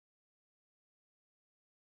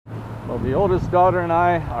Well, the oldest daughter and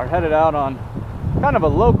I are headed out on kind of a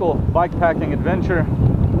local bikepacking adventure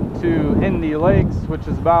to Indy Lakes, which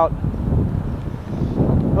is about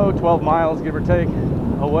 12 miles, give or take,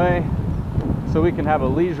 away, so we can have a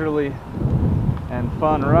leisurely and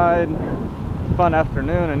fun ride, fun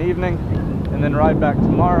afternoon and evening, and then ride back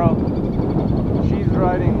tomorrow. She's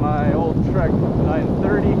riding my old Trek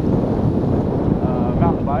 930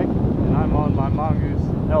 mountain bike, and I'm on my Mongoose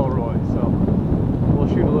Elroy, so we'll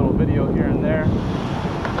shoot a little video here and there.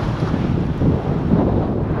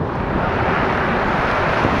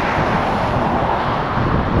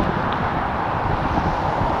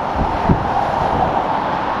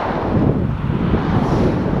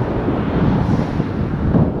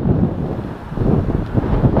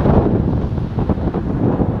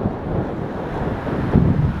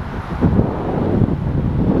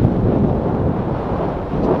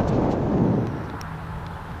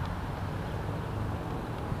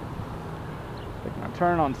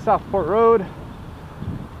 Turn on Southport Road.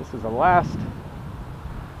 This is the last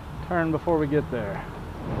turn before we get there.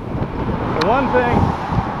 The one thing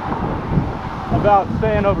about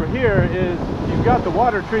staying over here is you've got the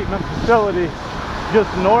water treatment facility just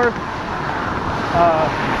north.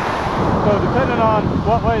 So depending on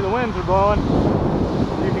what way the winds are blowing,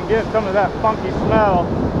 you can get some of that funky smell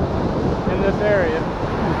in this area.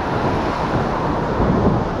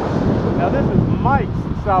 Now this is Mike's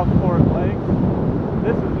Southport Lake.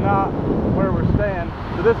 This is not where we're staying,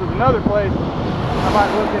 so this is another place I might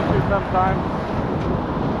look into sometime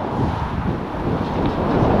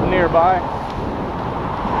nearby.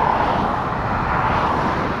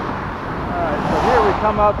 Alright, so here we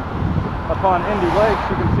come up upon Indy Lakes.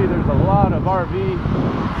 You can see there's a lot of RV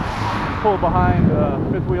pull behind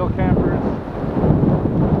fifth wheel campers.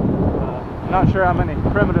 Not sure how many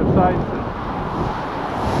primitive sites and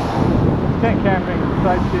tent camping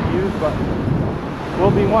sites get used, but we'll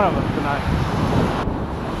be one of them tonight.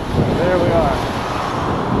 There we are.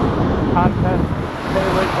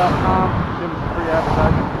 Contest.com. Give us some free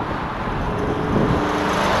advertising.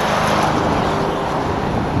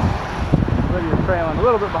 Lydia's trailing a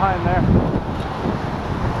little bit behind there.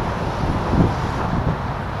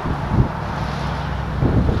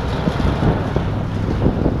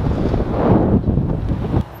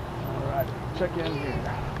 Alright, check in here.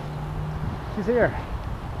 She's here.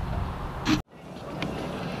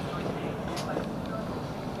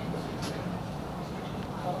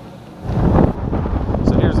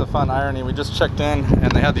 Fun irony, we just checked in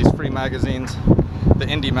and they had these free magazines, the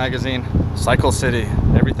Indy magazine, Cycle City,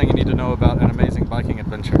 everything you need to know about an amazing biking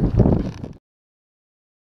adventure.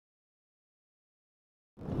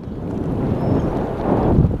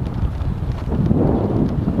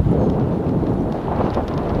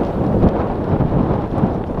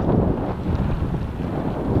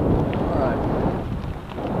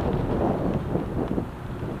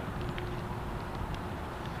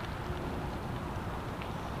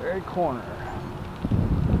 Very corner.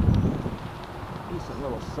 Decent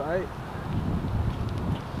little site.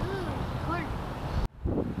 Corner.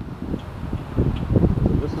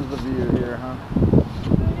 This is the view here, huh?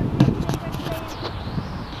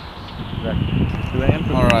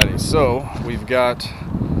 Alrighty, so we've got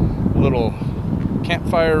a little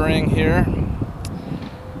campfire ring here.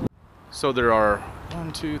 So there are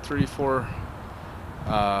 1, 2, 3, 4,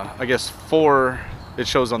 I guess 4, it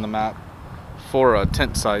shows on the map. 4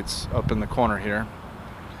 tent sites up in the corner here,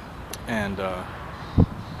 and I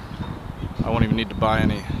won't even need to buy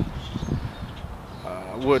any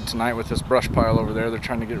wood tonight with this brush pile over there they're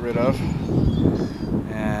trying to get rid of,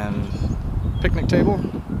 and picnic table,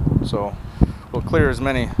 so we'll clear as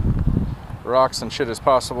many rocks and shit as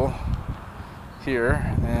possible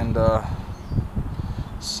here and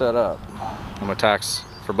set up. And my tax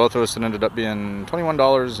for both of us, it ended up being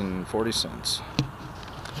 $21.40.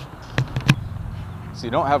 So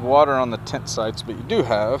you don't have water on the tent sites, but you do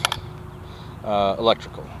have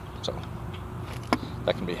electrical, so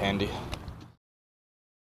that can be handy.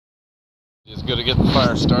 It's good to get the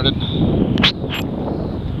fire started.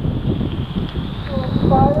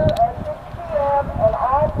 Fire at 6 p.m. and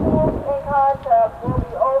all pools in contact will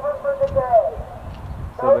be over for the day.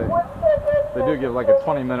 So they do give like a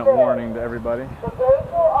 20-minute warning to everybody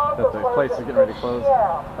that the place is getting ready to close.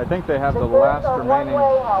 I think they have the last remaining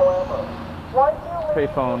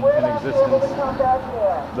payphone in existence,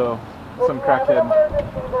 though some crackhead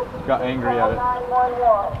got angry at it.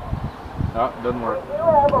 Oh, it doesn't work.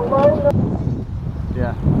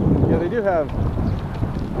 Yeah, they do have,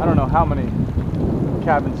 I don't know how many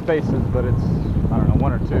cabin spaces, but it's, I don't know,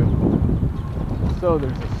 1 or 2. So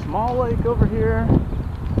there's a small lake over here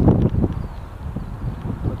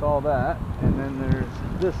with all all that, and then there's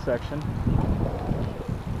this section.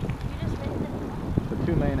 The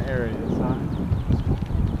two main areas, huh?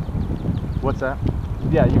 What's that?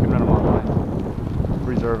 Yeah, you can rent them online.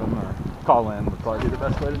 Reserve them or call in would probably be the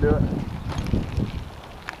best way to do it. And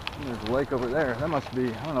there's a lake over there. That must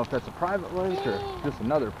be, I don't know if that's a private lake or just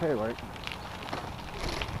another pay lake.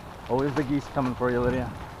 Always the geese coming for you,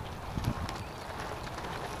 Lydia.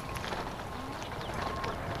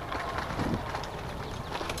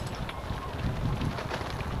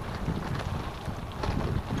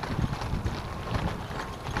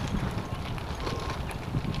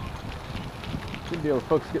 Good deal of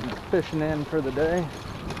folks getting the fishing in for the day.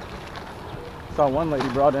 Saw one lady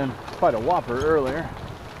brought in quite a whopper earlier.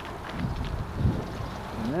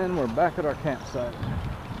 And then we're back at our campsite,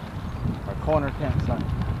 our corner campsite.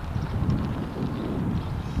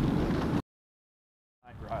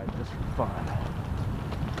 Night ride just for fun.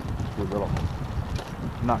 Do a little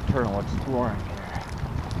nocturnal exploring here.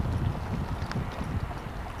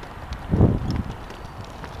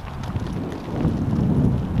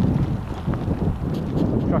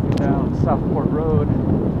 Trucking down Southport Road.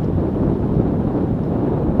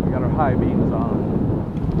 We got our high beams on.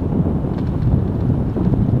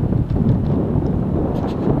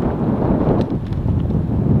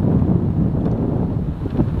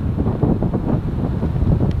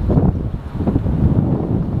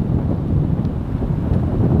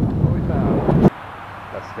 What we found?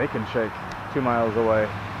 That Steak and Shake, 2 miles away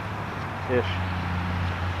ish.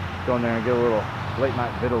 Go in there and get a little late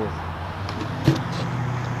night vittles.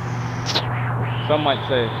 Some might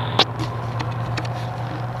say,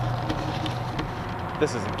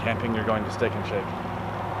 this isn't camping, you're going to Steak and Shake.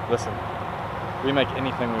 Listen, we make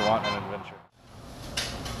anything we want an adventure.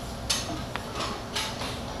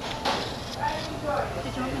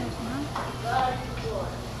 Did you want me to smile?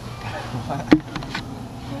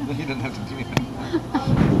 He didn't have to do anything.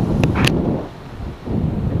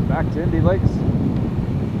 Back to Indy Lakes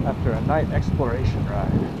after a night exploration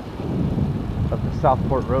ride of the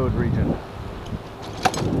Southport Road region.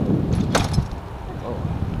 Oh,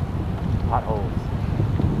 potholes.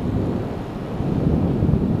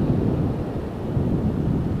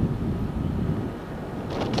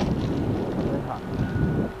 Very hot.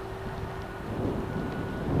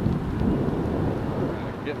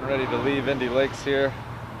 Getting ready to leave Indy Lakes here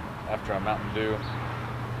after a Mountain Dew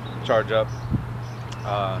charge up.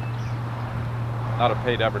 Not a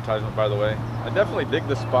paid advertisement, by the way. I definitely dig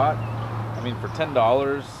the spot. I mean, for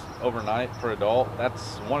 $10 overnight per adult,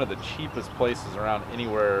 that's one of the cheapest places around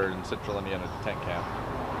anywhere in central Indiana to tent camp.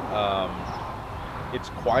 It's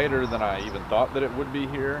quieter than I even thought that it would be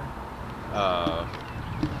here.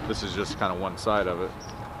 This is just kind of one side of it.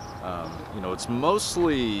 You know, it's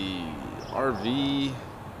mostly RV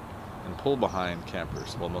and pull behind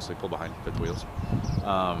campers. Well, mostly pull behind fifth wheels.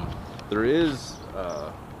 There is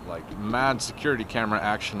like mad security camera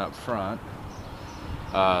action up front.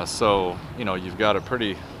 So, you know, you've got a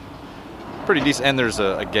pretty decent, and there's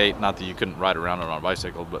a gate, not that you couldn't ride around on a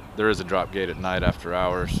bicycle, but there is a drop gate at night after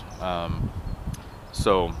hours.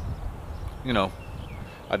 So, you know,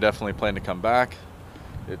 I definitely plan to come back.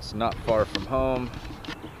 It's not far from home.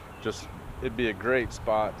 Just, it'd be a great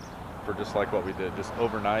spot for just like what we did, just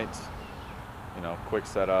overnight, you know, quick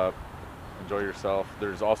setup, enjoy yourself.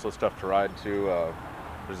 There's also stuff to ride too.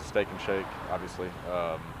 There's a Steak and Shake, obviously,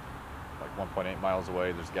 like 1.8 miles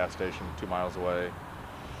away. There's a gas station 2 miles away.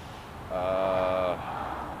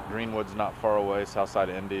 Greenwood's not far away, south side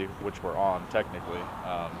of Indy, which we're on technically,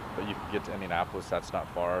 but you can get to Indianapolis. That's not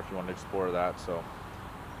far if you want to explore that. So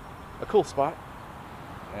a cool spot,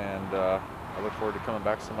 and I look forward to coming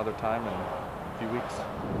back some other time in a few weeks.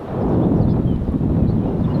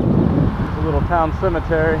 A little town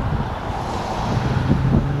cemetery.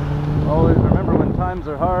 Always remember, when times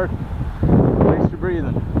are hard, place you're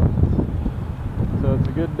breathing. So it's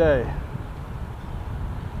a good day.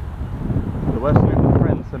 The West Newton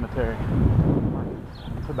Friends Cemetery.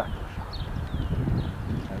 Tobacco shop.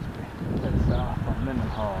 As we head south on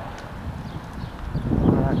Mendenhall.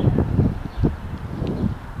 Alright.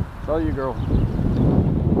 It's all you, girl.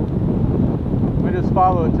 We just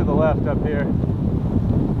follow it to the left up here.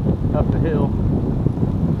 Up the hill.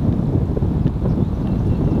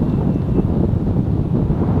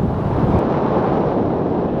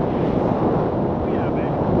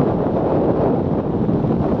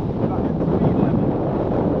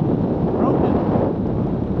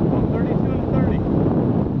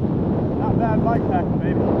 Bikepacking,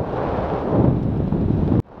 baby.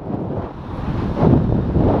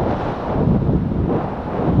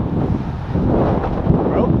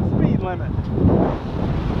 Broke the speed limit.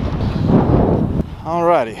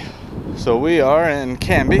 Alrighty, so we are in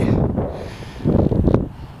Canby.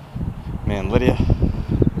 Me and Lydia.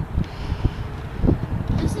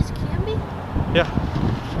 This is Canby? Yeah.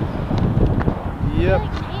 Yep.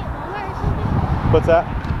 Like Walmart or something? What's that?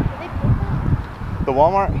 Did they put that? The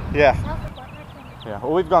Walmart? Yeah. South of Walmart. Yeah.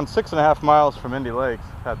 Well, we've gone 6.5 miles from Indy Lakes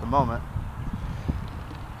at the moment.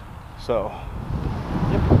 So,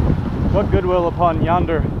 yep. What goodwill upon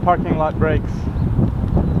yonder parking lot breaks.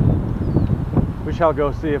 We shall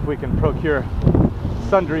go see if we can procure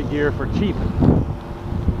sundry gear for cheap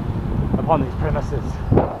upon these premises.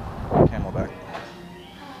 Camelback.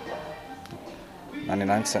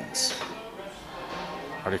 99 cents.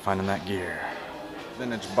 Already finding that gear.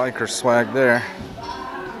 Vintage biker swag there.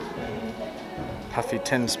 Puffy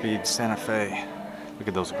 10-speed Santa Fe. Look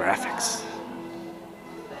at those graphics.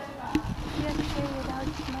 You have to carry it out.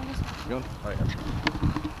 Going? Oh, yeah.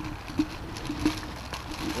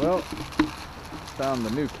 Well, found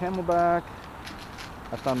the new Camelback.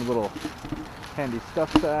 I found a little handy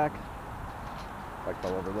stuff sack. I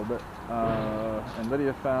fell over a little bit. And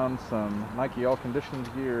Lydia found some Nike All Conditions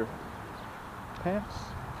gear pants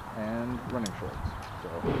and running shorts. So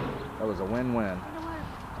that was a win-win.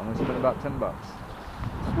 Only spent about $10. Rolling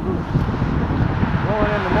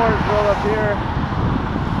into Mooresville up here.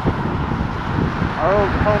 Our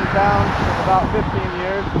old hometown for about 15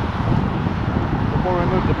 years before we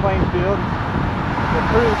moved to Plainfield. We'll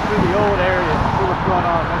cruise through the old area, see what's going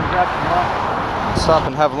on, maybe grab some lunch. Stop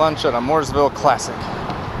and have lunch at a Mooresville Classic,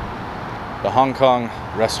 the Hong Kong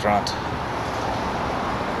restaurant.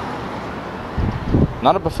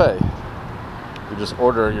 Not a buffet. You just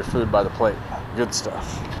order your food by the plate. Good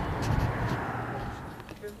stuff.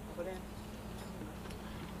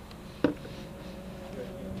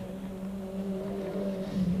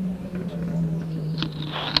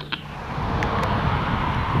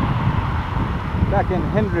 Back in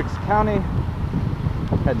Hendricks County,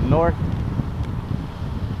 head north.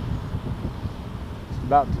 Just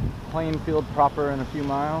about to Plainfield proper in a few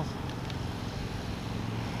miles.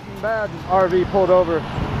 Bad RV pulled over.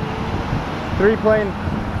 Three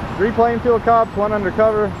Plainfield cops, one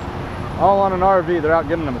undercover, all on an RV. They're out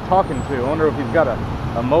getting him talking to. I wonder if he's got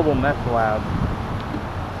a mobile meth lab.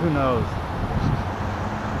 Who knows?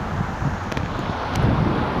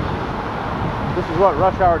 This is what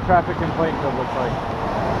rush hour traffic in Plainfield looks like.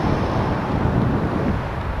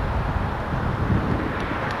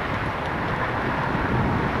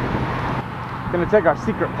 Gonna take our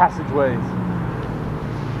secret passageways.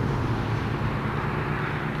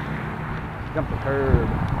 Jump the curb.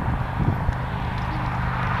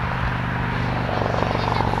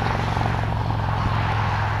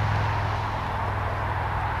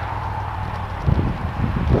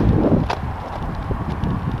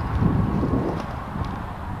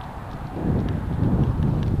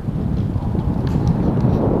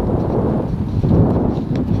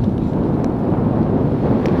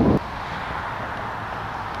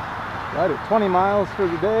 Right at 20 miles for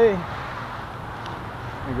the day.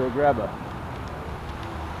 Let me go grab a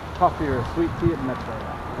coffee or a sweet tea at Metro,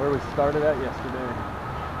 where we started at yesterday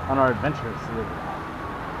on our adventurous living.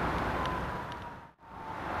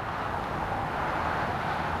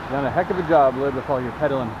 Done a heck of a job, Lib, with all your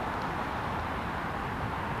pedaling.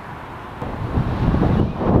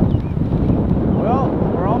 Well,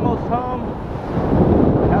 we're almost home.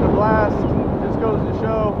 Had a blast. Just goes to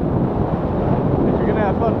show, if you're gonna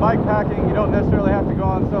have fun bike packing, you don't necessarily have to go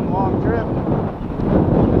on some long trip.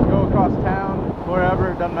 Just go across town,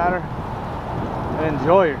 wherever, it doesn't matter, and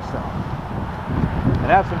enjoy yourself. And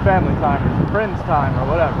have some family time or some friends time or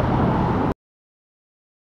whatever.